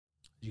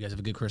Did you guys have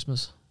a good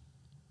Christmas?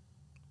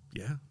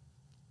 Yeah.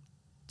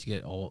 Did you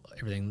get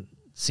everything?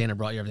 Santa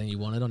brought you everything you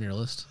wanted on your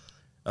list?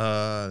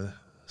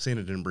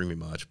 Santa didn't bring me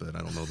much, but I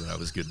don't know that I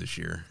was good this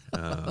year.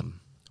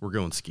 We're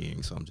going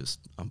skiing, so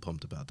I'm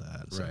pumped about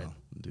that. So Right. I'm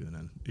doing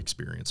an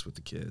experience with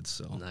the kids.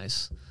 So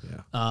Nice.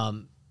 yeah.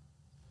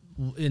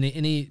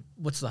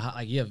 What's the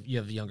like? You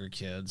have younger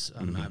kids.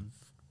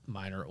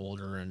 Mine are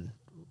older and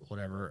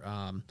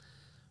whatever.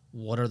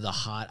 What are the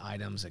hot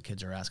items that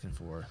kids are asking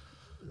for?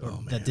 Or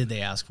that did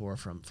they ask for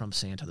from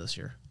Santa this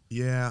year?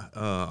 Yeah.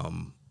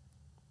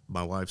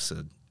 My wife's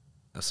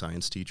a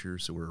science teacher,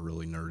 so we're a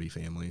really nerdy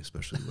family,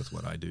 especially with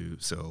what I do.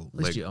 So At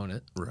least you own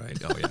it.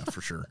 Right. Oh yeah,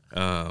 for sure.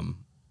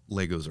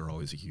 Legos are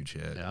always a huge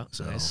hit. Yeah.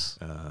 So, Nice.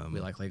 We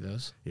like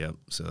Legos. Yep.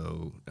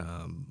 So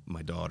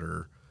my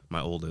daughter, my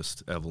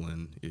oldest,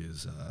 Evelyn,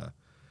 is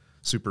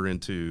super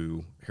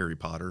into Harry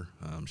Potter.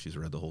 She's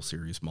read the whole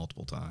series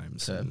multiple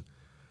times. Okay.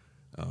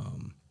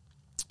 And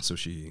so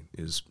she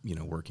is,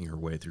 working her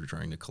way through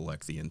trying to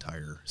collect the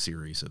entire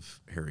series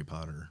of Harry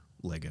Potter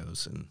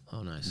Legos. And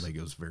Nice.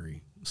 Legos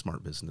very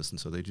smart business, and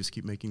so they just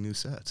keep making new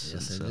sets.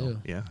 Yes, and they so,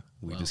 do. Yeah,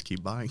 we just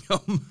keep buying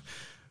them.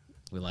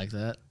 We like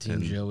that. Team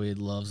And- Joey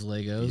loves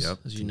Legos, Yep.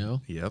 as you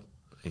know. Yep.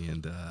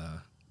 And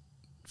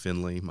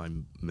Finley, my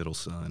middle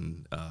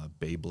son,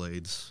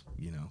 Beyblades,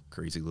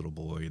 crazy little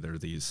boy. They're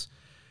these,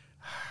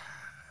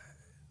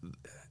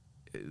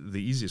 the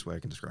easiest way I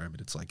can describe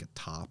it, it's like a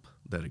top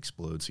that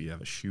explodes. So you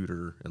have a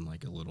shooter and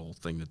like a little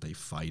thing that they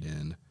fight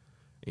in.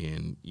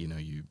 And,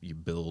 you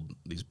build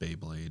these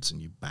Beyblades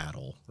and you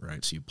battle,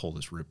 right? So you pull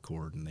this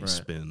ripcord and they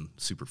spin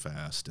super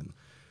fast. And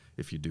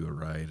if you do it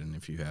right and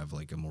if you have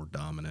like a more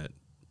dominant,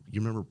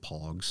 you remember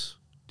Pogs?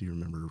 Do you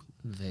remember?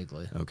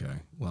 Vaguely. Okay.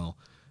 Well,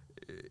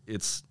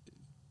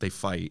 they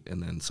fight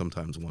and then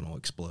sometimes one will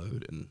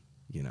explode and,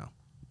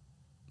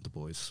 the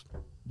boys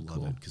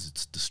love it because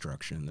it's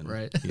destruction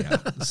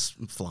and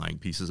flying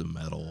pieces of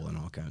metal and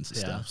all kinds of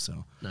stuff.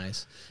 So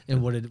nice.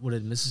 And what did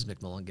Mrs.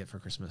 McMullen get for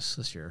Christmas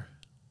this year?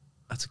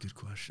 that's a good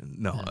question.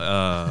 No.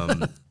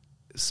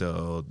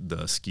 So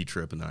the ski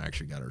trip, and then I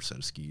actually got her a set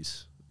of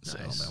skis.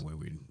 Nice. So that way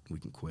we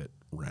can quit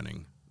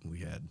renting. We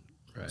had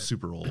Right.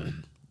 super old,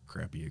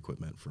 crappy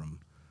equipment from,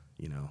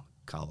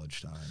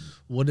 college time.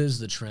 What is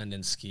the trend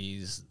in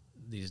skis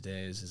these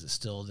days? Is it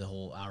still the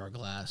whole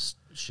hourglass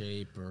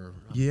shape, or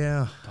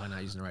Yeah. probably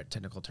not using the right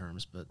technical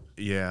terms, but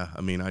Yeah,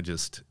 I mean, I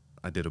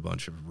did a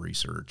bunch of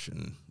research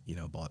and,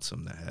 bought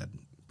some that had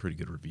pretty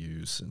good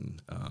reviews and,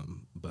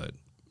 but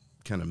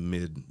kind of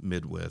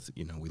mid with,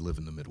 we live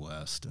in the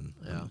Midwest and,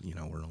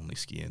 we're only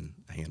skiing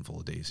a handful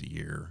of days a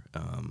year.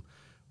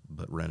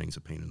 But renting's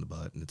a pain in the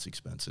butt and it's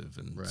expensive.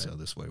 And so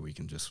this way we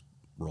can just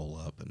roll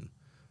up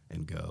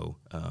and go.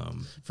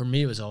 for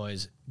me it was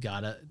always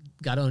gotta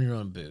own your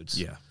own boots.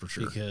 Yeah, for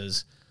sure.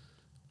 Because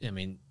I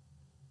mean,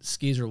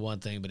 skis are one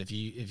thing, but if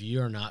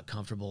you are not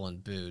comfortable in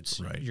boots,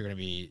 Right. you're going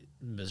to be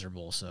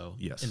miserable. So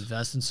Yes.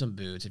 invest in some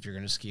boots if you're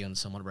going to ski on a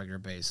somewhat regular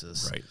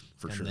basis. Right,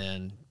 for and sure.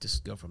 then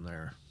just go from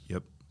there.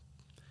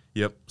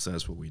 Yep. So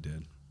that's what we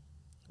did.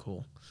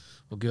 Cool.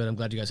 Well, good. I'm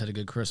glad you guys had a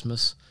good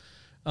Christmas.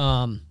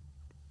 Well,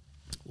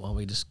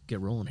 we just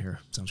get rolling here.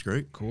 Sounds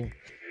great. Cool.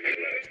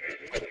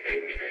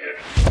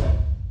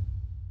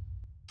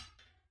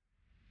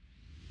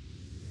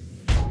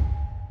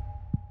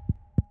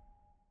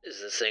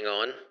 Is this thing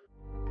on?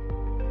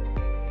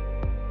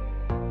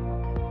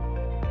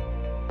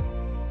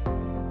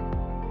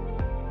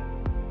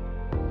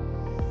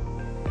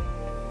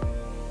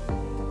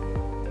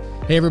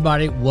 Hey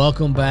everybody,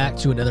 welcome back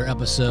to another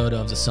episode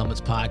of the Summits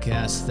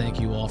Podcast. Thank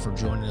you all for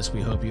joining us. We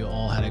hope you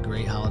all had a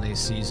great holiday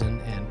season,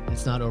 and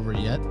it's not over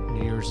yet.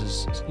 New Year's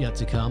is yet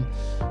to come.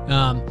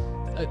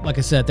 Like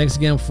I said, thanks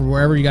again for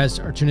wherever you guys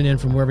are tuning in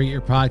from, wherever you get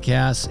your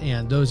podcasts,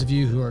 and those of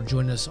you who are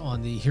joining us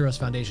on the Heroes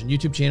Foundation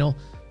YouTube channel,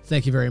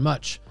 thank you very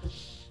much.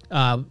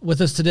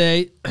 With us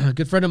today, a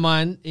good friend of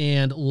mine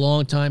and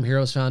longtime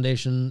Heroes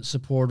Foundation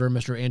supporter,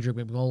 Mr. Andrew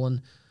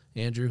McMullen.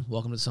 Andrew,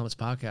 welcome to the Summits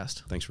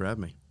Podcast. Thanks for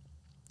having me.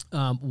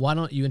 Why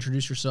don't you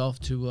introduce yourself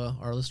to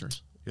our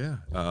listeners? Yeah.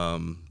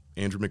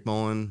 Andrew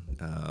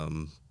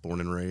McMullen, born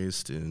and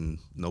raised in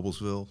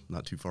Noblesville,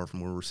 not too far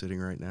from where we're sitting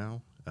right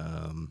now.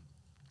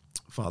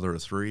 Father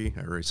of three.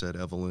 I already said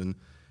Evelyn,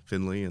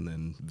 Finley, and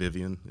then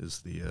Vivian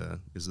is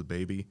the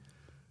baby.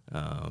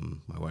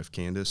 My wife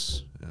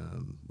Candace.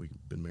 We've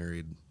been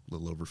married a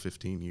little over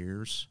 15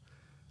 years,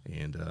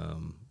 and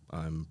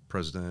I'm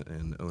president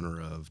and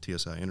owner of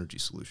TSI Energy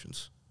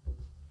Solutions.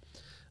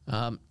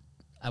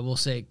 I will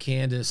say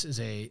Candace is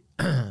a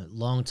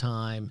long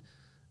time,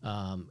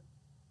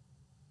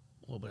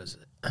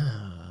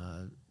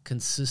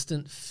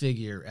 consistent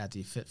figure at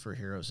the Fit for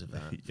Heroes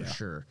event for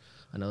sure.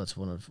 I know that's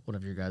one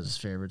of your guys'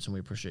 favorites, and we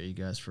appreciate you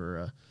guys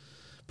for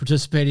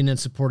participating and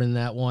supporting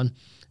that one.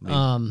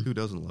 I mean, who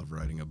doesn't love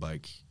riding a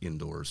bike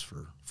indoors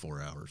for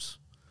 4 hours?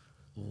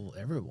 Well,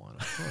 everyone,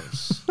 of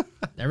course.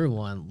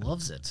 Everyone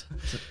loves it.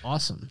 It's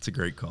awesome. It's a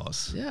great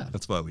cause. Yeah.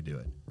 That's why we do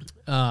it.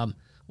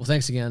 Well,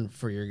 thanks again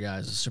for your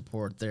guys'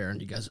 support there. And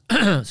you guys,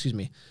 excuse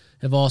me,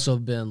 have also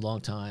been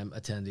longtime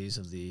attendees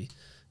of the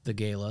the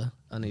gala,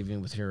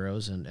 Uneven with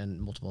Heroes,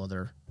 and multiple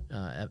other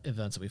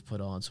events that we've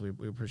put on. So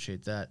we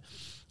appreciate that.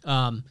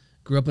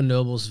 Grew up in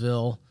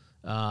Noblesville.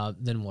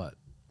 Then what?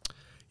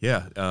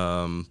 Yeah.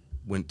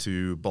 Went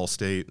to Ball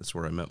State. That's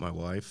where I met my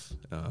wife,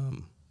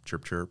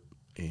 Chirp Chirp.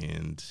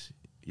 And,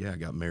 yeah, I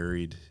got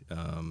married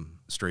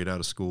straight out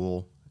of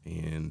school.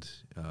 And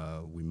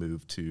we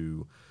moved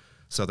to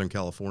Southern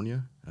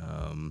California.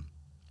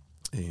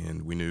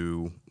 And we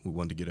knew we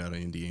wanted to get out of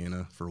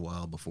Indiana for a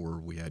while before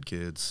we had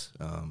kids.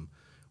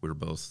 We were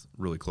both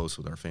really close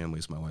with our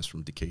families. My wife's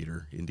from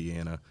Decatur,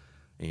 Indiana.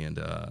 And,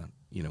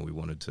 we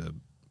wanted to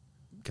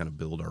kind of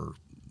build our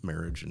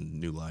marriage and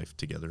new life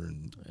together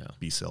and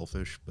be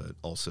selfish, but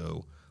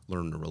also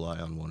learn to rely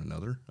on one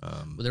another.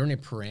 Were there any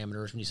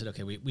parameters when you said,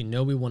 okay, we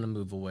know we want to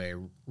move away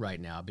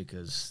right now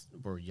because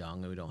we're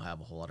young and we don't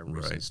have a whole lot of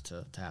reasons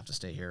to have to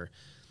stay here,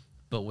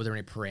 but were there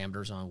any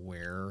parameters on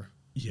where?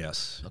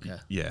 Yes. Okay.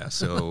 Yeah.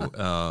 So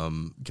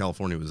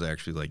California was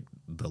actually like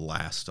the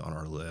last on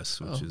our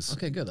list, which is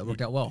okay. Good. That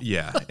worked out well.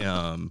 Yeah.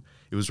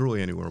 It was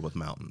really anywhere with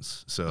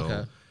mountains.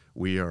 So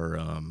we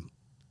are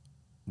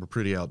we're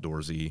pretty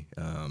outdoorsy.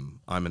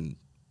 I'm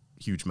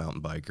a huge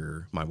mountain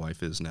biker. My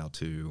wife is now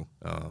too.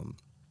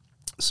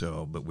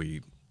 But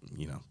we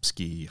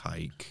ski,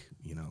 hike,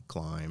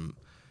 climb,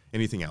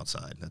 anything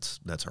outside.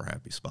 That's our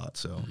happy spot.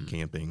 So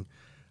camping.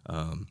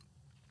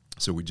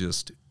 So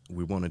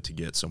we wanted to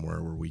get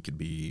somewhere where we could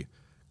be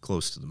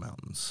close to the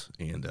mountains.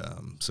 And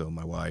so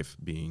my wife,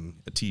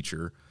 being a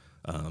teacher,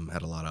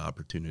 had a lot of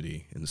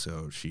opportunity. And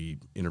so she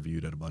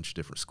interviewed at a bunch of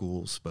different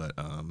schools. But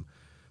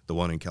the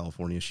one in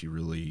California she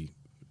really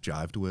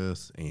jived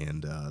with,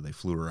 and they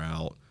flew her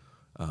out.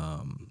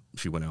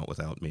 She went out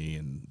without me,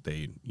 and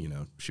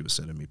she was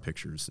sending me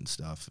pictures and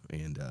stuff.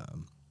 And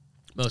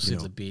mostly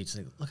of the beach.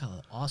 Like, look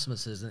how awesome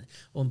this is.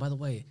 And by the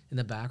way, in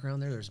the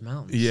background there's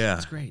mountains. Yeah.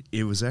 It's great.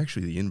 It was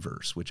actually the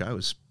inverse, which I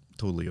was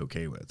totally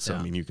okay with. So,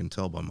 I mean, you can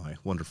tell by my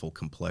wonderful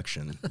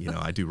complexion,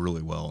 I do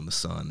really well in the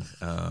sun.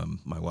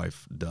 My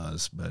wife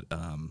does, but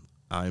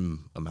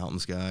I'm a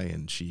mountains guy,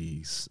 and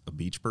she's a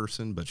beach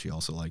person, but she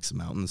also likes the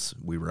mountains.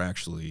 We were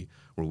actually,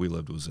 where we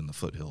lived was in the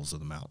foothills of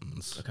the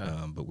mountains. Okay.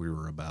 But we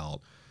were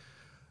about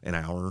an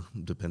hour,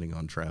 depending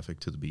on traffic,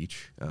 to the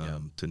beach,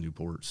 to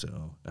Newport.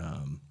 So,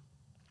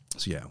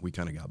 yeah, we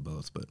kind of got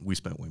both, but we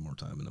spent way more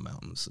time in the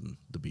mountains than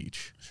the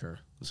beach. Sure.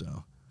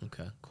 So.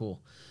 Okay,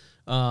 cool.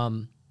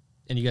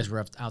 And you guys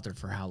were out there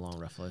for how long,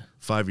 roughly?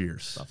 5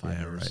 years. About 5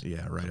 years. Right.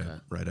 Yeah,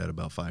 right at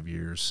about 5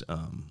 years.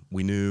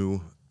 We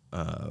knew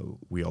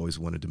we always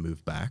wanted to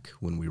move back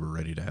when we were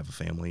ready to have a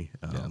family.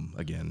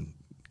 Again,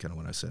 kind of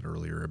what I said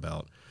earlier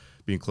about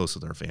being close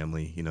with our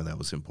family, that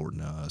was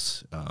important to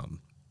us.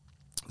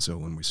 So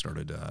when we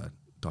started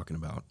talking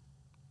about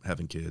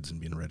having kids and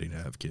being ready to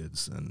have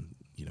kids, then,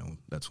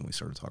 that's when we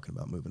started talking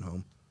about moving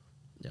home.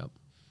 Yep.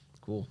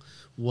 Cool.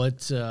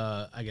 What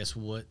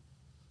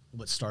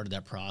started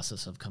that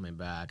process of coming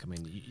back? I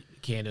mean,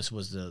 Candace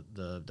was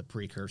the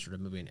precursor to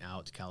moving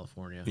out to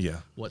California.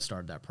 Yeah. What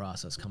started that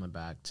process coming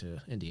back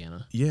to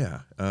Indiana?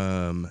 Yeah.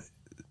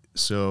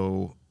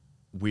 So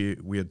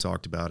we had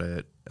talked about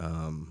it.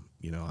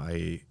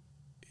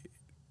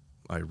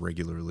 I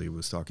regularly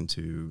was talking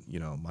to,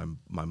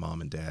 my mom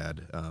and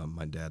dad.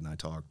 My dad and I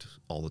talked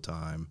all the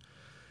time.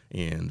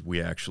 And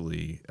we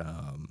actually,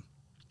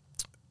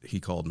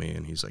 he called me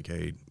and he's like,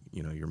 hey,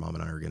 your mom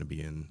and I are going to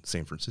be in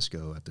San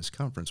Francisco at this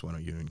conference. Why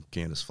don't you and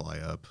Candace fly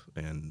up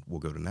and we'll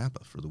go to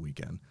Napa for the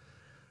weekend?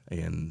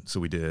 And so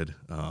we did,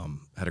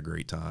 had a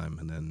great time.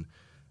 And then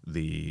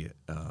the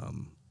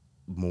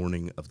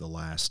morning of the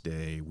last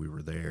day we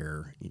were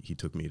there, he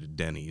took me to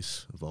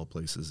Denny's, of all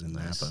places, in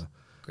Napa.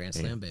 Grand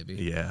Slam, baby.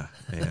 Yeah.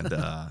 And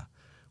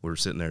we were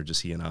sitting there,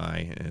 just he and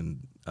I,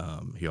 and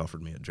he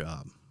offered me a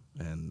job.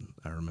 And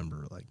I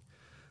remember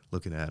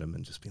looking at him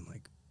and just being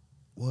like,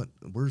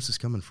 where's this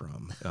coming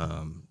from?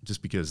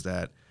 Just because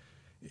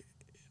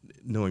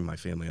knowing my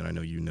family, and I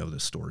know you know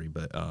this story,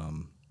 but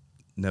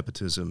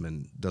nepotism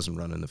and doesn't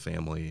run in the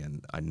family,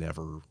 and I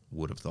never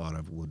would have thought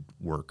I would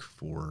work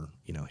for,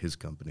 his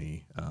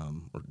company.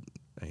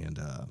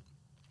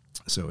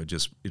 So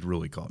it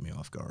really caught me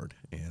off guard.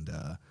 And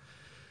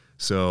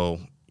so,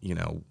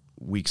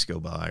 weeks go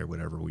by or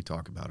whatever, we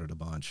talk about it a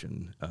bunch,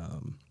 and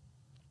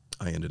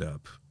I ended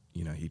up,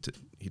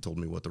 he told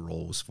me what the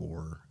role was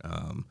for,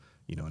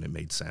 and it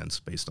made sense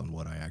based on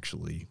what I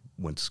actually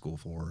went to school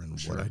for and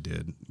what I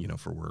did,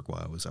 for work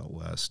while I was out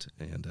west.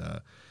 And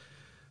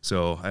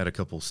so I had a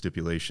couple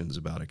stipulations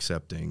about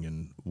accepting,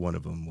 and one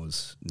of them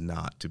was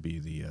not to be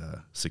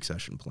the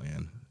succession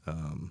plan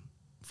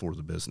for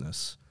the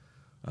business,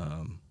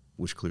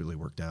 which clearly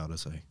worked out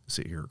as I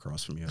sit here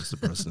across from you as the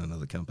president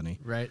of the company.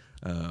 Right.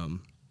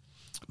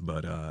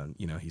 But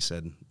he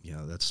said,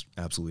 that's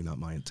absolutely not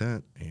my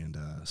intent. And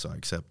so I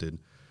accepted,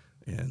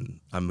 and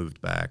I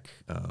moved back,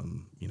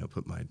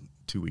 put my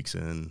 2 weeks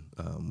in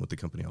with the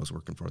company I was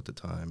working for at the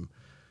time,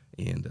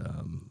 and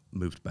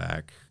moved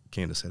back.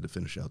 Candace had to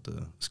finish out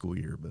the school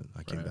year, but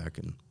I came back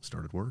and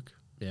started work.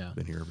 Yeah.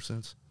 Been here ever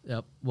since.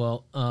 Yep.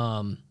 Well,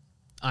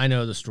 I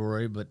know the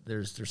story, but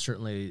there's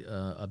certainly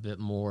a bit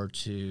more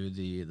to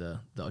the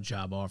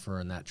job offer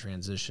and that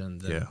transition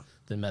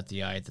than met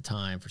the eye at the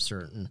time for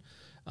certain.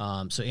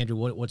 So Andrew,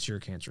 what's your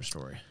cancer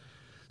story?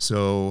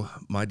 So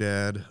my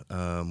dad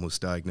was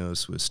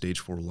diagnosed with stage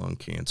 4 lung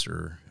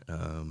cancer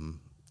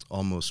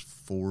almost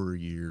 4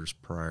 years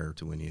prior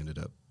to when he ended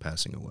up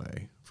passing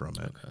away from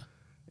it. Okay.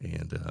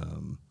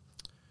 And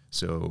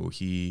so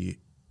he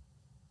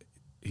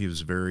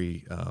was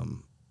very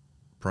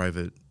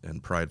private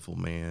and prideful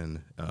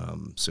man.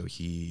 So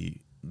he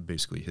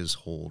basically, his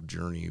whole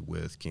journey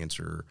with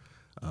cancer,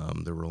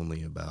 there were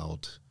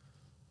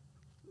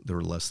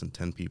less than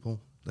 10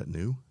 people that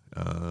knew.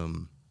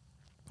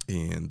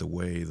 And the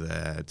way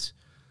that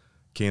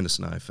Candace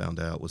and I found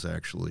out was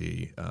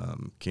actually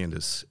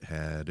Candace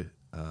had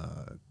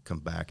come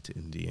back to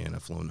Indiana,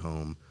 flown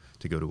home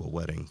to go to a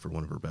wedding for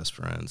one of her best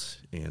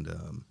friends, and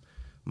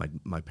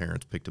my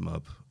parents picked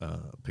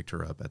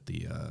her up at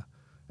the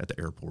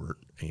airport,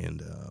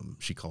 and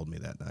she called me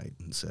that night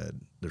and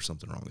said, "There's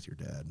something wrong with your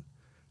dad."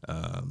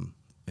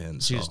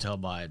 And so you just tell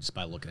just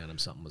by looking at him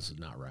something was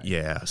not right.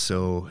 Yeah,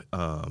 so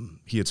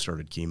he had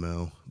started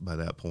chemo by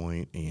that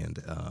point,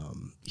 and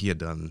he had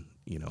done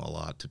a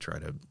lot to try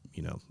to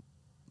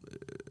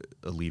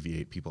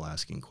alleviate people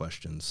asking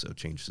questions. So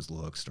changed his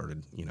look,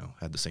 started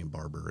had the same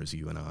barber as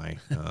you and I,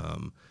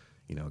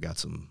 got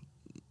some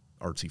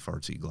artsy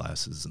fartsy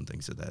glasses and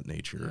things of that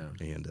nature,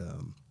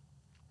 and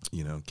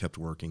kept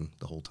working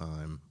the whole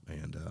time,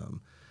 and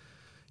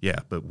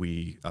but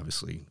we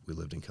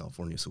lived in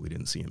California, so we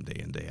didn't see him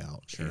day in, day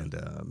out. Sure. And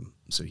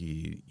so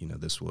he,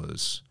 this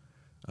was,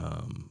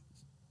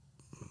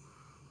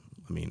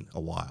 a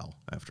while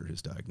after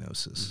his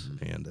diagnosis.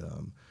 Mm-hmm.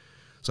 And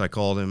so I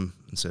called him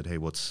and said, "Hey,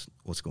 what's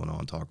going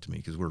on? Talk to me,"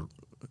 because we're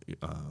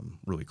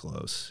really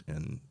close.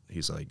 And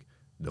he's like,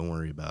 "Don't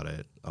worry about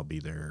it. I'll be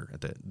there."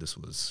 This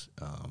was,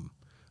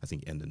 I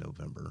think, end of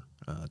November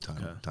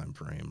time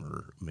frame,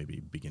 or maybe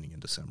beginning in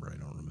December. I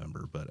don't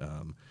remember, but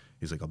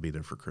he's like, "I'll be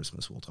there for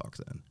Christmas. We'll talk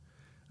then."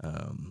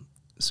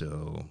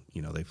 So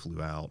they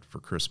flew out for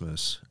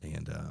Christmas,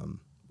 and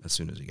as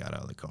soon as he got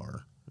out of the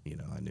car,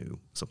 I knew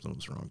something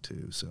was wrong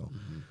too. So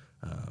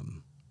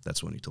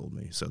that's when he told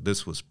me. So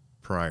this was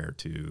prior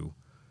to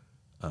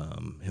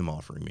him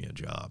offering me a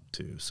job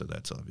too. So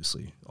that's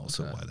obviously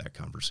also why that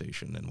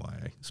conversation, and why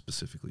I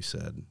specifically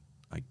said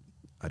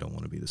I don't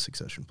want to be the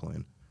succession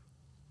plan.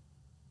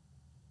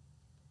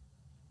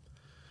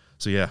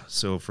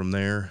 So from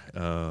there,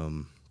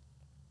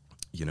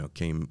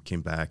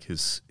 came back.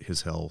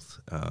 His health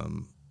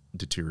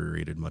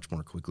deteriorated much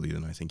more quickly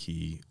than I think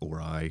he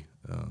or I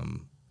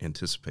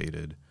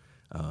anticipated.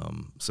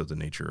 So the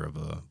nature of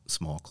a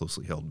small,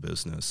 closely held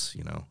business,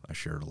 I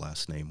shared a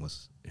last name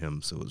with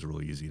him, so it was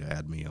really easy to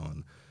add me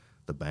on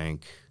the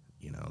bank,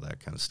 that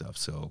kind of stuff.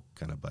 So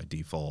kind of by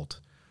default,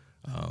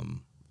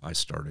 I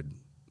started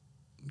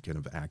kind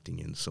of acting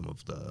in some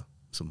of the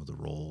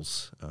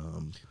roles.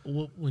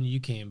 When you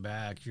came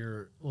back,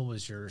 what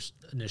was your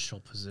initial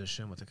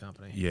position with the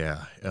company?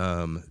 Yeah.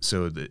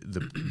 So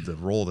the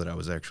role that I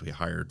was actually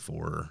hired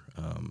for,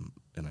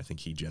 and I think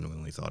he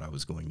genuinely thought I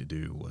was going to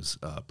do, was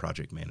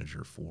project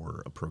manager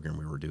for a program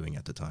we were doing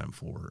at the time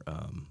for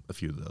a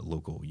few of the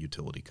local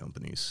utility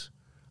companies.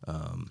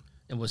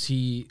 And was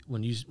he,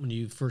 when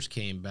you first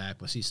came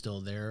back, was he still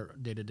there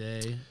day to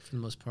day for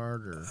the most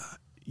part, or?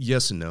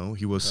 Yes and no.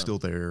 He was still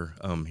there.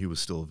 He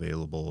was still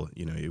available.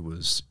 It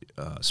was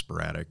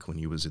sporadic when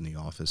he was in the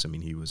office.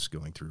 He was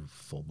going through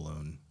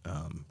full-blown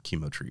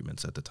chemo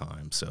treatments at the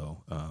time.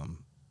 So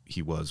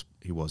he was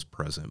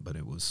present, but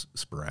it was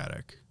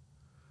sporadic.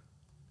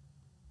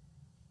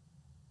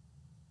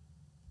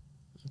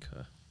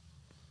 Okay.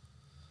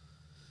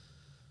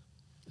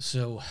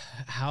 So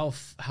how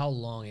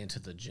long into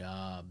the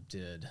job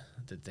did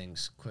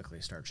things quickly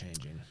start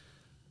changing?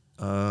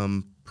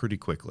 Pretty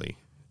quickly.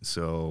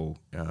 So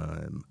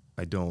I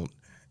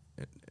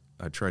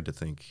tried to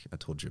think, I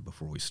told you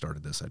before we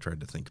started this, I tried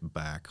to think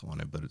back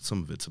on it, but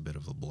some of it's a bit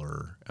of a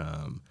blur.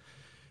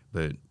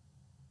 But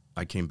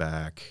I came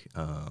back,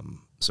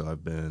 so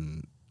I've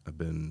been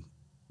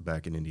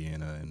back in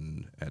Indiana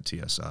and at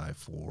TSI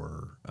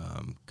for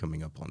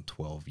coming up on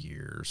 12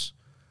 years,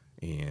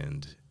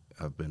 and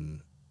I've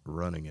been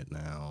running it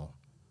now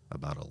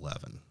about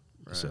 11.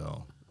 Right.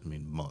 So,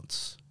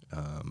 months.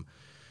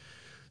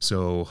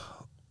 So,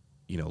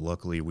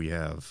 luckily we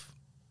have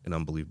an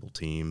unbelievable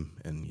team,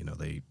 and,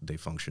 they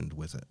functioned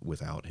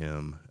without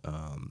him.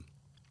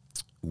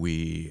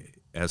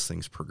 As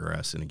things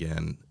progress, and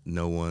again,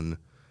 no one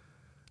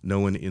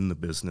in the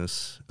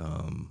business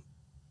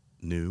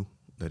knew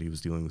that he was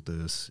dealing with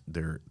this.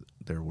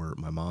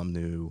 My mom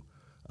knew,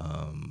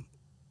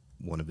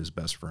 one of his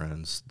best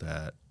friends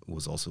that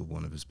was also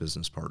one of his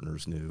business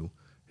partners knew,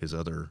 his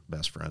other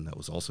best friend that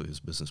was also his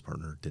business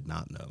partner did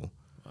not know.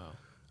 Wow.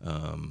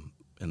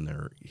 And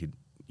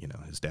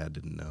his dad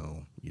didn't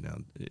know,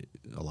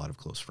 a lot of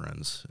close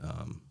friends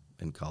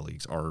and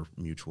colleagues, our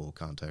mutual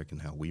contact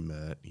and how we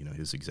met,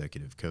 his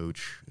executive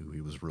coach, who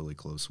he was really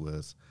close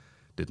with,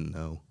 didn't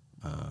know.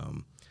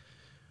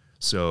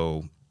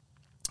 So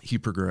he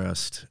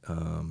progressed,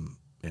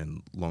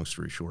 and long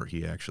story short,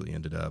 he actually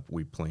ended up,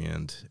 we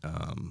planned,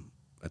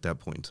 at that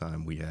point in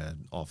time, we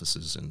had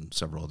offices in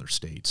several other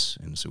states,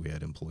 and so we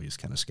had employees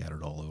kind of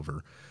scattered all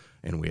over,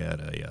 and we had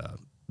a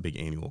big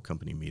annual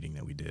company meeting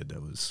that we did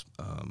that was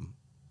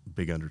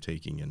big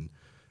undertaking and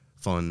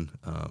fun,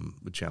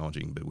 but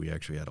challenging, but we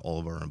actually had all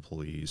of our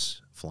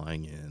employees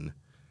flying in,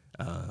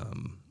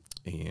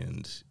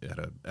 and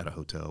at a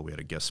hotel, we had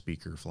a guest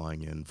speaker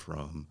flying in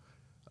from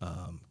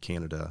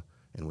Canada,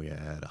 and we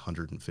had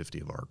 150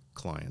 of our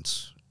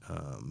clients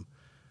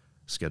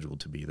scheduled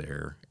to be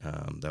there.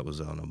 That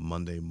was on a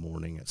Monday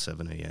morning at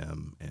 7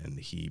 a.m., and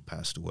he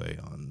passed away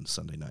on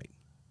Sunday night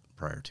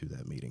prior to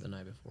that meeting. The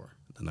night before.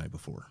 The night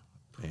before.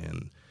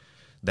 And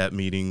that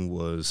meeting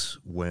was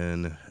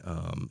when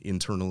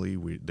internally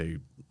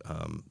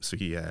so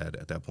he had,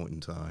 at that point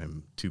in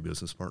time, 2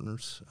 business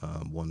partners.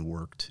 One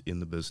worked in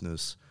the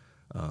business,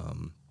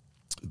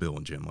 Bill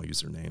and Jim, I'll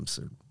use their names.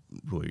 They're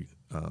really,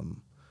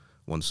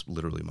 one's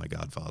literally my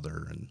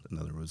godfather, and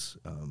another was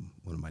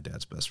one of my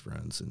dad's best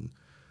friends. And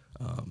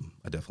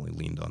I definitely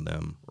leaned on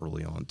them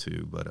early on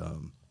too. But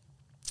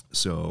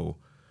so,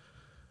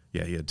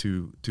 yeah, he had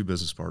two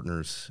business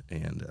partners,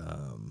 and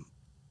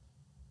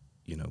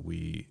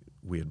we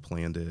had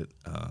planned it,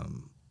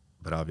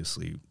 but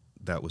obviously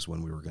that was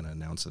when we were going to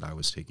announce that I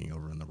was taking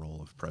over in the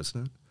role of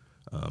president.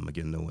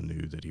 Again, no one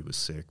knew that he was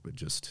sick, but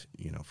just,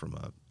 from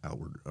a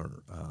outward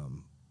or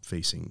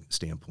facing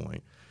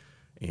standpoint.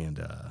 And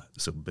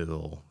so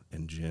Bill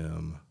and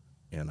Jim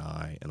and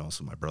I, and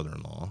also my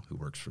brother-in-law, who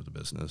works for the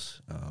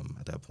business,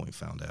 at that point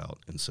found out.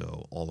 And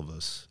so all of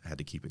us had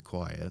to keep it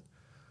quiet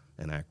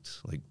and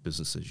act like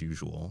business as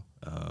usual.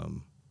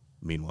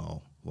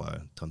 Meanwhile,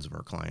 tons of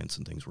our clients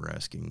and things were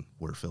asking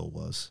where Phil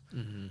was,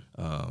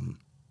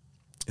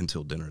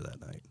 until dinner that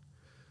night.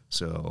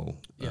 So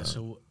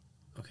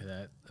okay,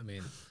 I'm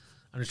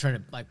just trying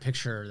to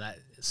picture that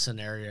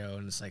scenario,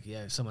 and it's like,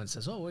 yeah, if someone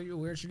says, "Oh,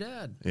 where's your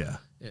dad?" Yeah,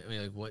 I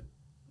mean, like, what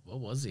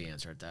was the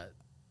answer at that?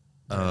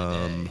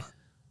 I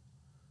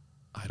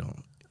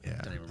don't. Yeah,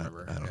 don't even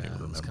remember. I don't even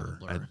remember. Kind of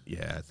blur.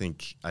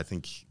 I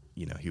think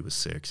he was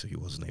sick, so he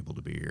wasn't able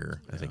to be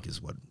here. I think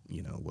is what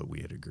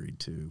we had agreed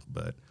to,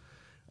 but.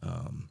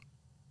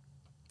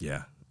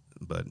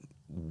 But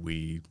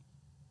we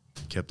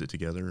kept it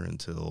together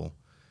until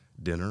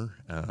dinner,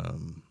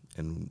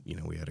 and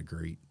we had a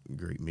great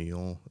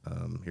meal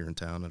here in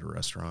town at a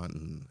restaurant,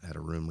 and had a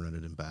room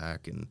rented and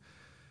back, and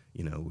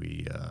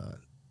we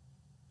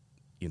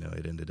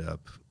it ended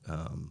up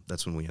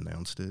that's when we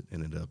announced it.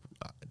 Ended up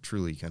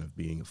truly kind of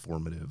being a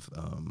formative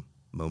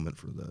moment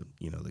for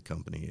the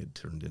company. It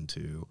turned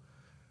into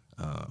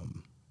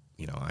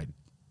I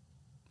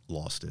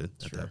lost it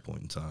at that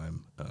point in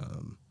time.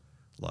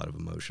 A lot of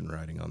emotion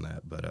riding on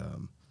that, but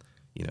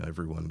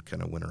everyone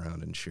kind of went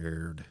around and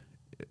shared.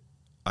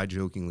 I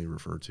jokingly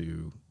refer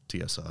to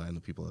TSI and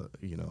the people,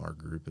 our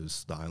group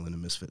as the Island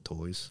of Misfit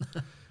Toys.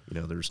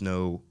 There's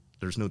no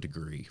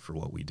degree for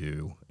what we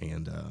do,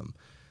 and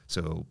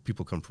so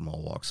people come from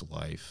all walks of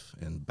life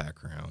and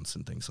backgrounds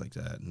and things like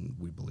that, and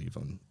we believe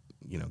on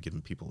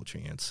giving people a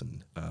chance,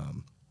 and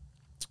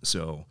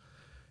so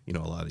a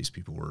lot of these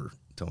people were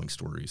telling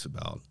stories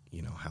about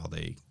how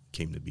they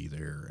came to be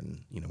there,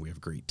 and we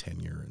have great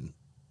tenure and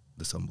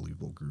this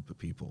unbelievable group of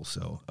people.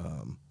 So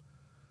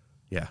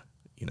it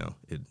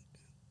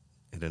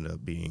ended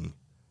up being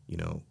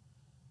a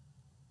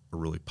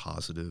really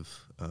positive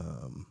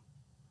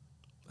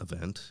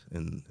event,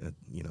 and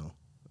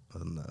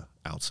on the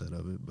outset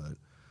of it. But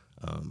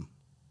and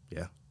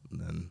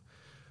then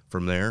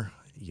from there,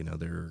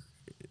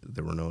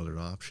 there were no other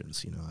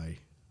options.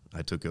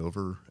 I took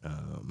over.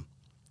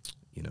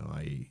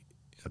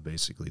 I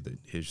basically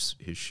his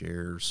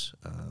shares,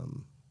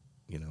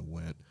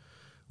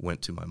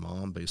 went to my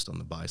mom based on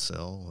the buy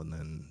sell, and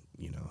then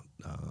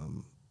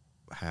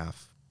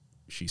half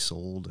she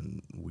sold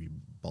and we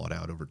bought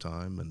out over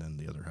time, and then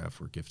the other half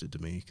were gifted to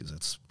me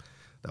because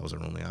that was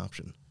our only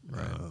option.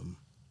 Right.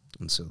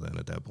 And so then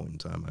at that point in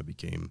time, I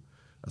became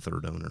a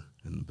third owner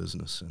in the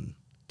business and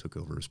took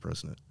over as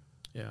president.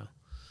 Yeah.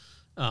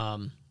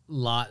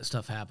 Lot of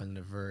stuff happened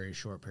in a very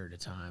short period of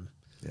time.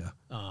 Yeah.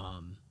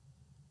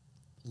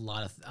 A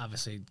lot of,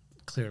 obviously,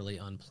 clearly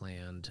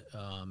unplanned,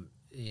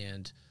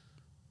 and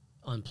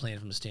unplanned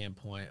from the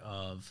standpoint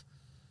of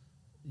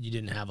you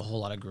didn't have a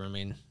whole lot of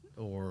grooming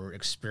or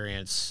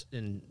experience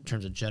in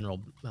terms of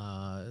general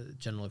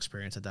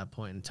experience at that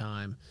point in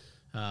time.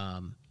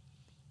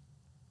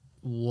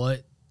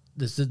 What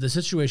the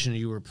situation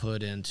you were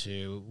put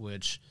into,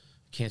 which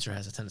cancer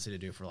has a tendency to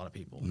do for a lot of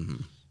people,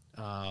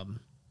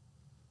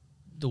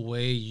 the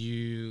way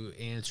you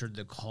answered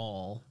the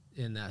call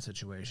in that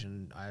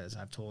situation, as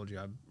I've told you,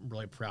 I'm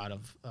really proud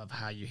of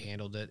how you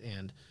handled it.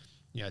 And,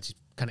 it's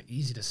kind of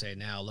easy to say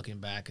now, looking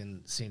back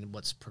and seeing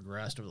what's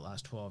progressed over the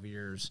last 12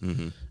 years.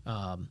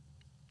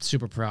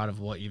 Super proud of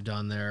what you've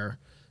done there.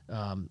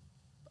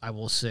 I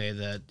will say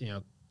that, I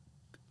don't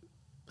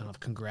know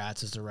if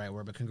congrats is the right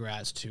word, but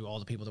congrats to all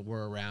the people that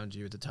were around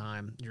you at the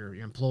time, your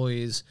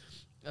employees,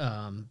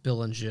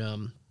 Bill and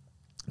Jim,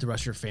 the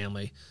rest of your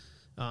family.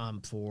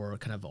 for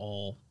kind of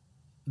all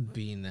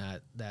being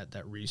that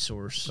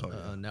resource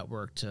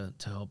network to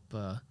help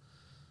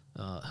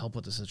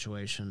with the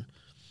situation.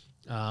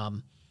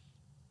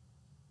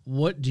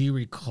 What do you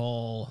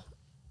recall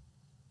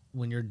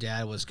when your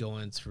dad was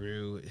going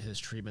through his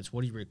treatments?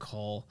 What do you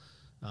recall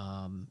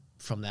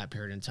from that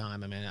period in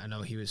time? I mean, I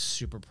know he was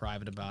super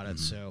private about it,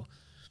 so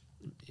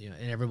and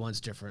everyone's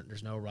different.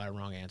 There's no right or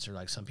wrong answer.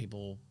 Like, some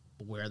people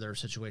wear their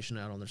situation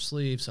out on their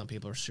sleeve. Some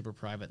people are super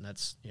private, and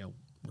that's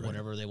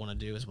whatever they want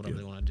to do is whatever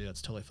they want to do.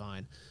 That's totally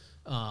fine.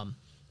 But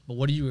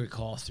what do you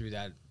recall through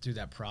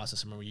that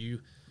process? I mean, were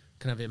you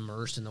kind of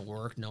immersed in the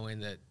work,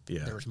 knowing that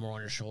there was more on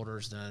your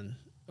shoulders than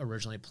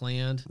originally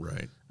planned?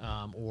 Right.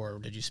 Or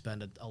did you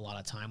spend a lot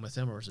of time with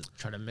him, or was it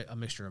a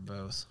mixture of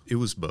both? It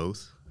was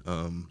both,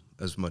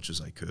 as much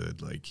as I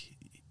could. Like,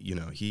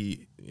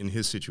 he, in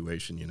his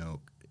situation,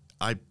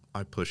 I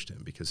pushed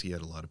him because he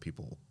had a lot of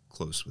people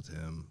close with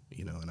him,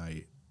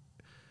 and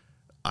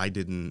I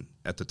didn't,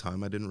 at the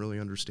time, I didn't really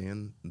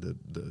understand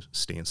the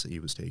stance that he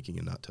was taking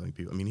and not telling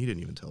people. I mean, he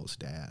didn't even tell his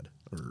dad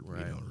or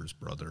or his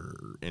brother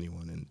or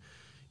anyone.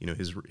 And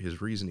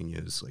his reasoning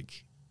is,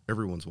 like,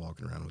 everyone's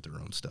walking around with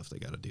their own stuff they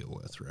got to deal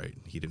with, right?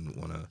 He didn't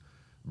want to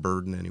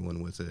burden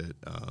anyone with it.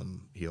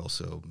 He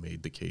also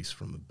made the case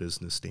from a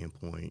business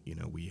standpoint.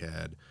 We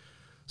had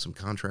some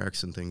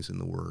contracts and things in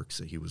the works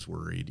that he was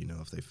worried,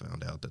 if they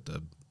found out that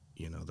the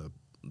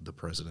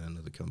president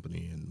of the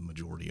company and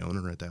majority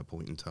owner at that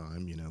point in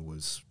time,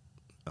 was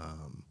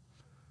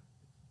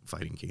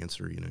fighting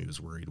cancer. He was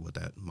worried what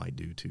that might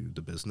do to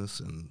the business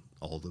and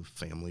all the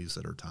families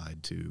that are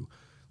tied to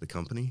the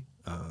company.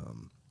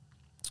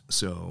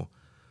 So,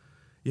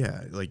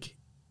 yeah, like,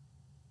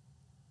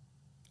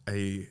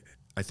 I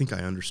think I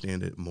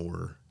understand it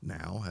more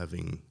now,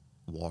 having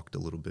walked a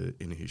little bit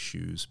in his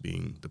shoes,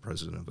 being the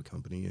president of a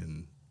company.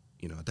 And,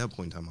 at that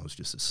point in time, I was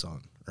just his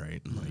son,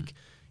 right? And, like,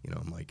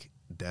 I'm like,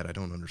 Dad, I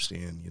don't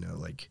understand,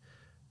 like,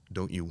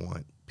 don't you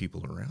want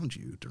people around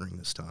you during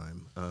this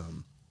time?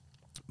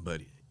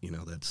 But,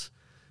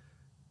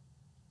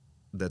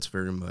 that's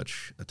very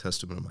much a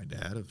testament of my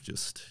dad, of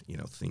just,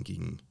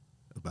 thinking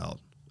about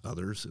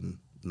others and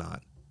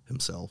not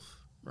himself,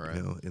 right.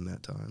 In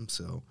that time.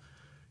 So,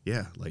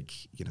 yeah, like,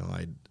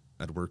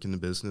 I'd work in the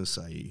business.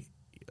 I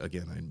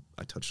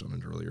touched on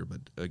it earlier,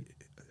 but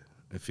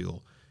I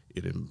feel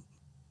it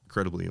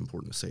incredibly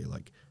important to say,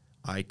 like,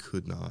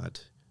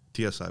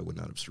 TSI would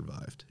not have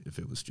survived if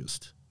it was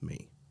just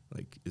me.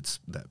 Like, it's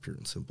that pure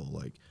and simple.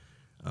 Like,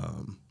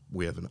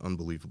 we have an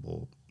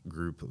unbelievable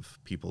group of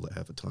people that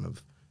have a ton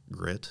of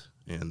grit.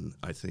 And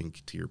I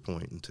think, to your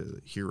point and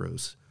to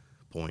Hero's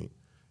point,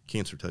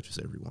 cancer touches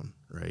everyone,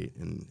 right?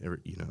 And,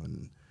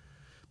 and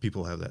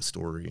people have that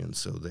story. And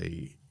so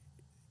they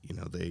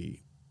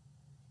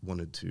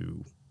wanted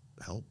to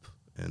help,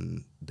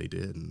 and they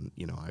did. And,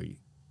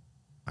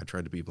 I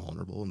tried to be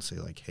vulnerable and say,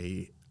 like,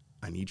 hey,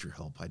 I need your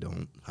help. I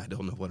don't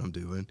know what I'm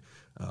doing.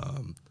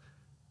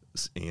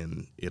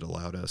 And it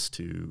allowed us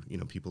to,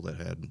 people that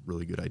had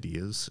really good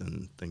ideas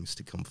and things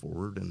to come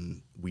forward,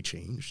 and we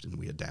changed and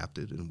we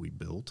adapted and we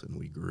built and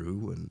we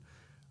grew. And,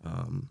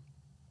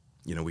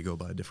 we go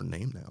by a different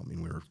name now. I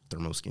mean, we're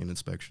ThermoScan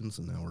Inspections,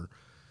 and now we're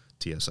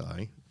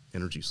TSI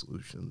Energy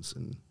Solutions.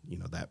 And,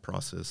 that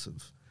process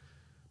of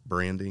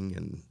branding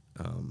and,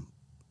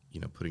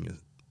 putting a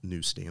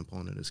new stamp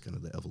on it as kind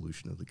of the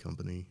evolution of the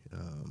company,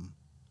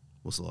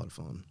 was a lot of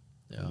fun.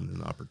 Yeah. And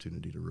an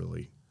opportunity to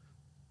really,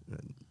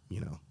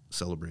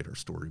 celebrate our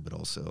story, but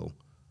also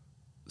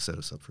set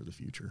us up for the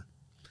future.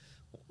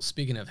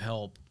 Speaking of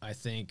help, I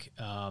think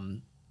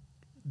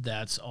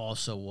that's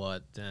also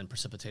what then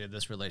precipitated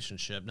this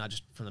relationship, not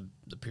just from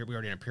the peer, we were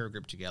already in a peer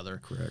group together.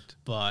 Correct.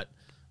 But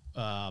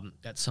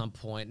at some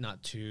point,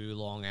 not too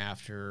long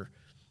after,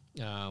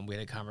 we had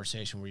a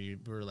conversation where you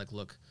were like,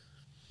 look,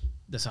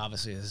 this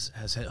obviously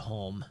has hit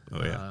home,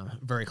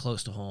 very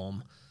close to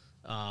home.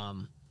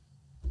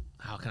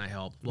 How can I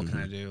help? What can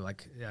I do?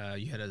 Like,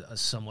 you had a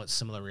somewhat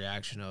similar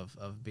reaction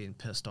of being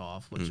pissed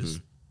off, which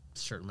is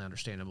certainly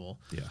understandable.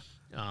 Yeah.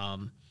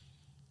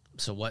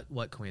 So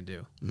what can we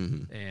do?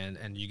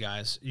 And you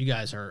guys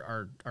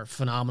are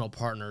phenomenal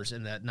partners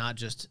in that, not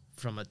just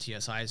from a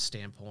TSI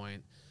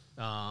standpoint.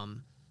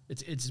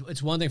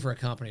 It's one thing for a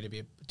company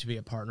to be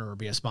a partner or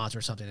be a sponsor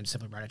or something and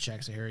simply write a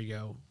check, say, here you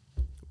go,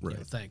 right.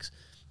 Thanks.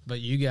 But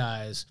you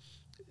guys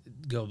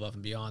go above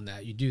and beyond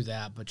that. You do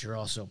that, but you're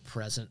also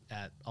present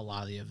at a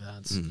lot of the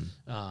events.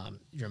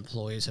 Your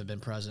employees have been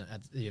present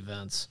at the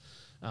events,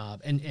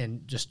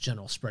 and just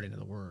general spreading of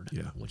the word,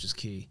 which is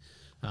key.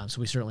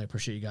 So we certainly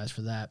appreciate you guys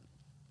for that.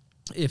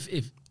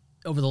 If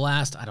over the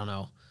last, I don't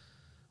know,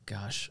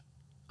 gosh,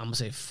 I'm going to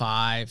say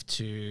 5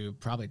 to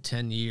probably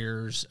 10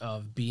 years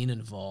of being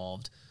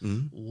involved,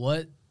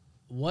 what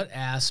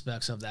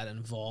aspects of that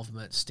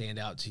involvement stand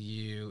out to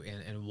you,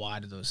 and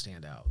why do those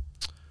stand out?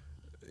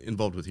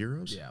 Involved with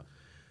Heroes? Yeah.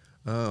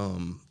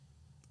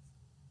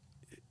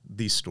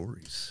 These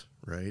stories,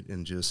 right?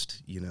 And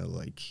just,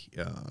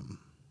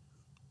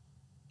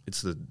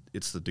 it's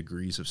the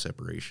degrees of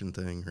separation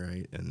thing,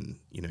 right? And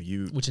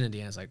which in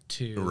Indiana is like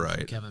 2 right.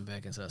 for Kevin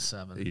Bacon instead of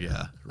 7.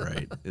 Yeah,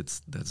 right.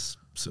 That's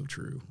so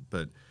true.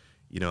 But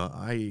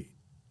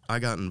I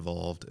got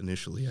involved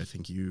initially. I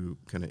think you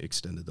kind of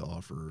extended the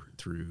offer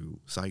through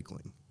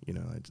cycling.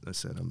 I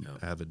said I'm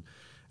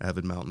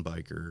avid mountain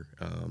biker.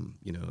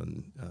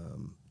 And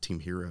Team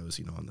Heroes.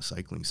 On the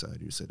cycling side,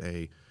 you said,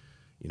 hey,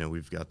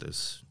 we've got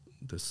this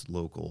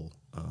local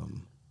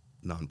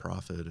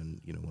nonprofit, and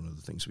one of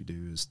the things we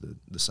do is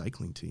the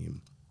cycling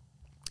team.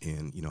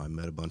 And I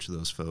met a bunch of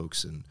those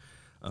folks, and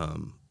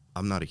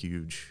I'm not a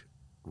huge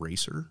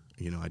racer.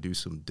 I do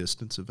some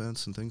distance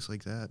events and things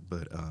like that,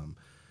 but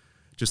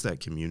just that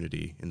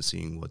community and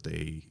seeing what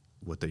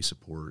they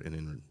support,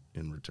 and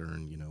in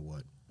return,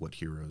 what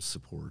Heroes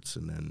supports,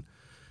 and then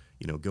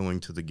going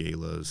to the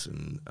galas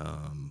and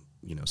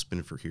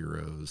spinning for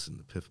Heroes and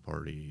the PIF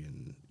party,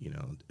 and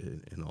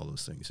and all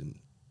those things,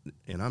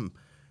 and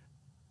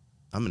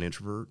I'm an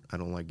introvert. I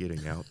don't like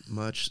getting out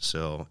much,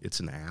 so it's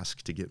an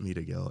ask to get me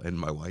to go, and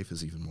my wife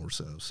is even more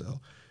so.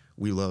 So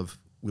we love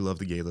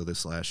the gala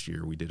this last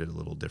year. We did it a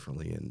little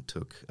differently and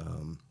took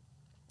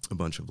a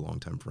bunch of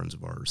longtime friends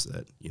of ours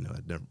that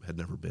had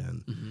never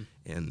been, mm-hmm.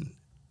 and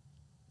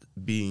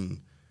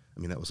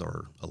that was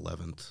our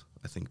 11th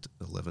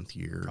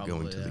year Probably,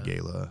 going to the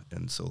gala,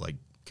 and so like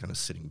kind of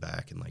sitting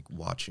back and like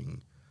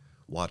watching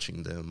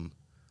them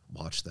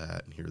watch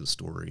that and hear the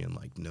story, and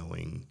like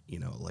knowing,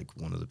 like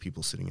one of the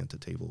people sitting at the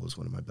table was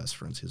one of my best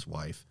friends, his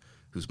wife,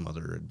 whose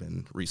mother had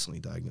been recently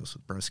diagnosed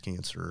with breast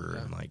cancer,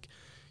 and like,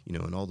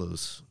 and all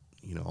those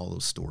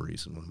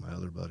stories, and one of my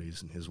other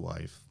buddies and his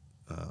wife,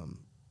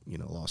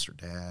 lost her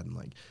dad, and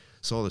like,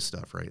 so all this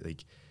stuff, right?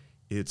 Like,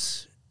 it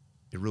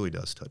really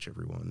does touch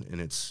everyone, and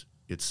it's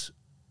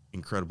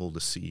incredible to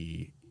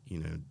see,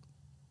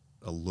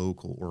 a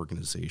local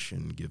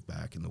organization give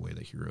back in the way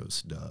that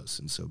Heroes does,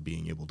 and so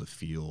being able to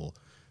feel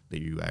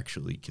that you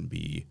actually can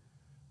be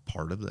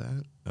part of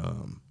that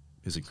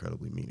is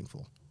incredibly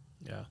meaningful.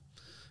 Yeah.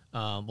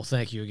 Well,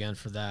 thank you again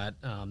for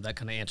that. That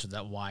kind of answered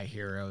that why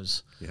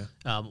Heroes.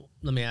 Yeah.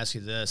 Let me ask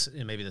you this,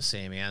 and maybe the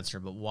same answer,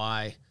 but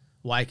why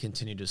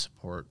continue to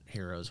support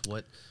Heroes?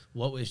 What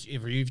was,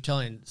 if you're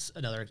telling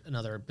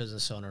another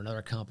business owner,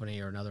 another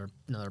company, or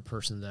another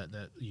person that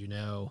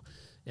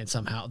and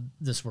somehow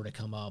this were to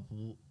come up,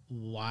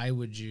 why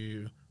would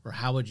you, or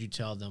how would you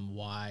tell them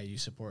why you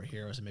support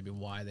Heroes, and maybe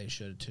why they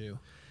should too?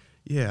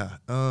 Yeah.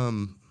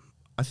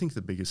 I think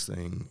the biggest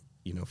thing,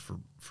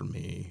 for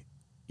me,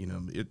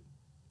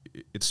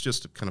 it's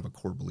just kind of a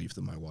core belief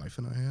that my wife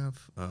and I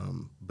have.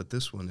 But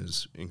this one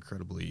is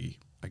incredibly,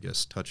 I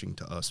guess, touching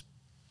to us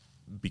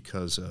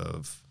because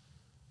of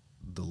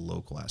the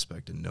local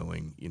aspect, and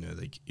knowing,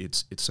 like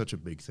it's such a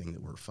big thing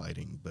that we're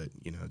fighting, but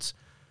it's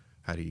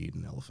how do you eat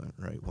an elephant,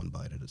 right? One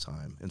bite at a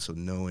time. And so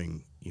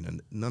knowing,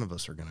 none of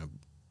us are going to,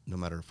 no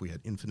matter if we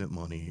had infinite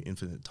money,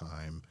 infinite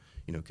time,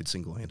 could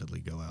single-handedly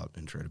go out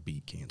and try to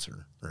beat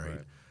cancer,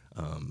 right?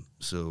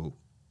 So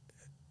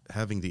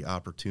having the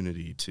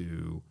opportunity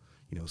to,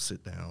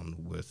 sit down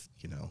with,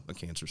 a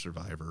cancer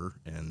survivor,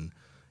 and,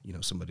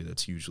 somebody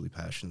that's hugely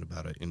passionate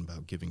about it and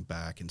about giving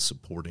back and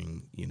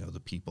supporting, the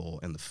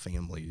people and the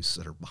families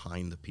that are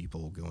behind the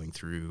people going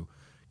through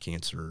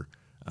cancer,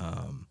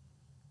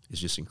 is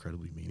just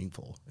incredibly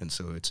meaningful. And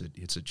so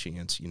it's a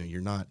chance,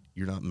 you're not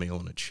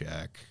mailing a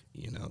check,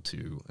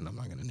 to, and I'm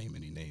not going to name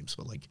any names,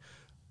 but like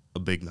a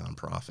big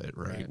nonprofit,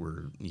 right?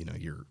 Where,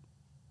 your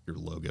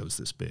logo's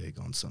this big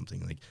on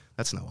something. Like,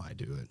 that's not why I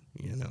do it,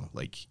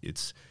 like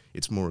it's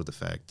more of the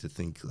fact to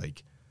think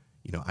like,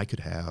 I could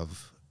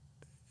have,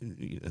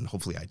 and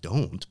hopefully I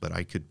don't, but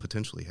I could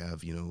potentially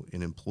have,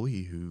 an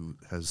employee who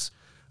has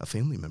a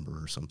family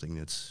member or something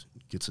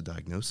gets a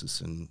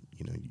diagnosis, and,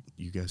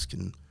 you guys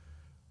can,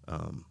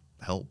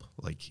 help,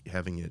 like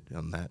having it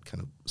on that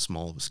kind of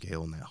small of a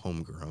scale and that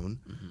homegrown.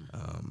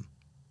 Mm-hmm.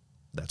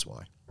 That's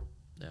why.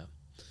 Yeah.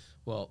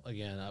 Well,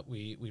 again,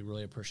 we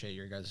really appreciate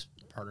your guys'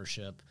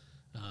 partnership.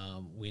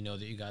 We know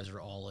that you guys are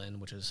all in,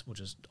 which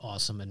is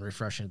awesome and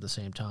refreshing at the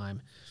same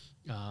time.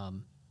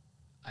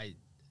 I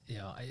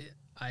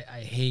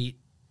hate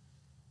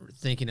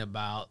thinking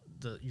about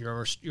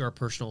your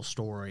personal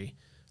story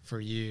for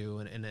you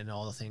and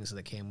all the things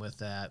that came with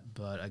that.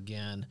 But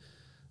again,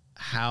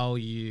 how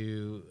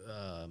you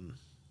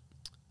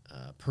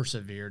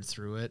persevered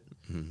through it,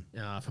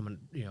 mm-hmm. From an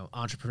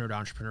entrepreneur to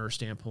entrepreneur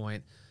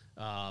standpoint.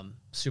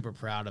 Super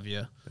proud of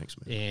you. Thanks,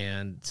 man.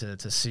 And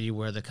to see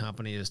where the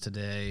company is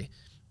today,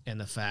 and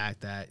the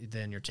fact that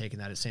then you're taking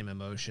that same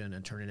emotion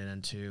and turning it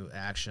into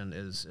action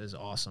is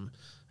awesome.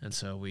 And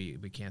so we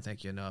can't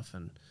thank you enough,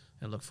 and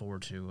look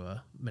forward to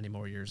many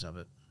more years of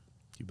it.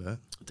 You bet.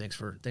 Thanks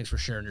for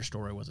sharing your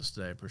story with us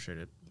today. I appreciate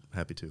it.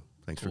 Happy to.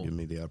 Thanks Cool. for giving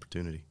me the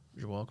opportunity.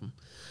 You're welcome.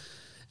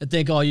 And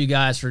thank all you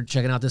guys for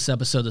checking out this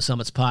episode of the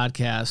Summits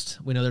Podcast.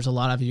 We know there's a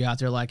lot of you out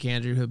there like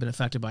Andrew who have been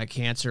affected by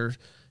cancer,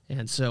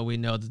 and so we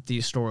know that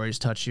these stories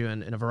touch you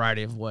in a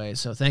variety of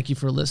ways. So thank you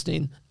for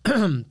listening.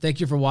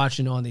 Thank you for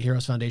watching on the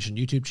Heroes Foundation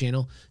YouTube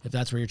channel, if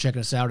that's where you're checking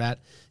us out at.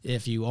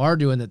 If you are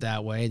doing it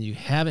that way and you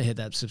haven't hit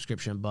that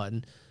subscription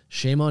button,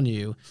 Shame on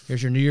you.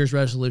 Here's your New Year's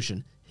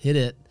resolution. Hit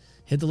it.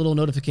 Hit the little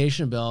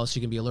notification bell so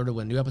you can be alerted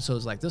when new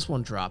episodes like this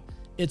one drop.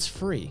 It's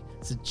free.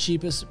 It's the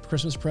cheapest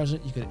Christmas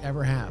present you could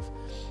ever have.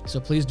 So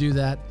please do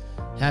that.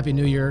 Happy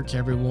New Year to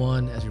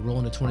everyone as we roll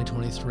into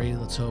 2023.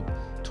 Let's hope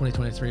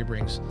 2023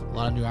 brings a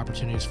lot of new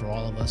opportunities for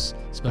all of us,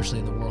 especially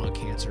in the war on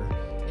cancer.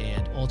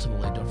 And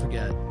ultimately, don't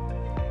forget,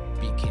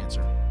 beat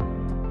cancer.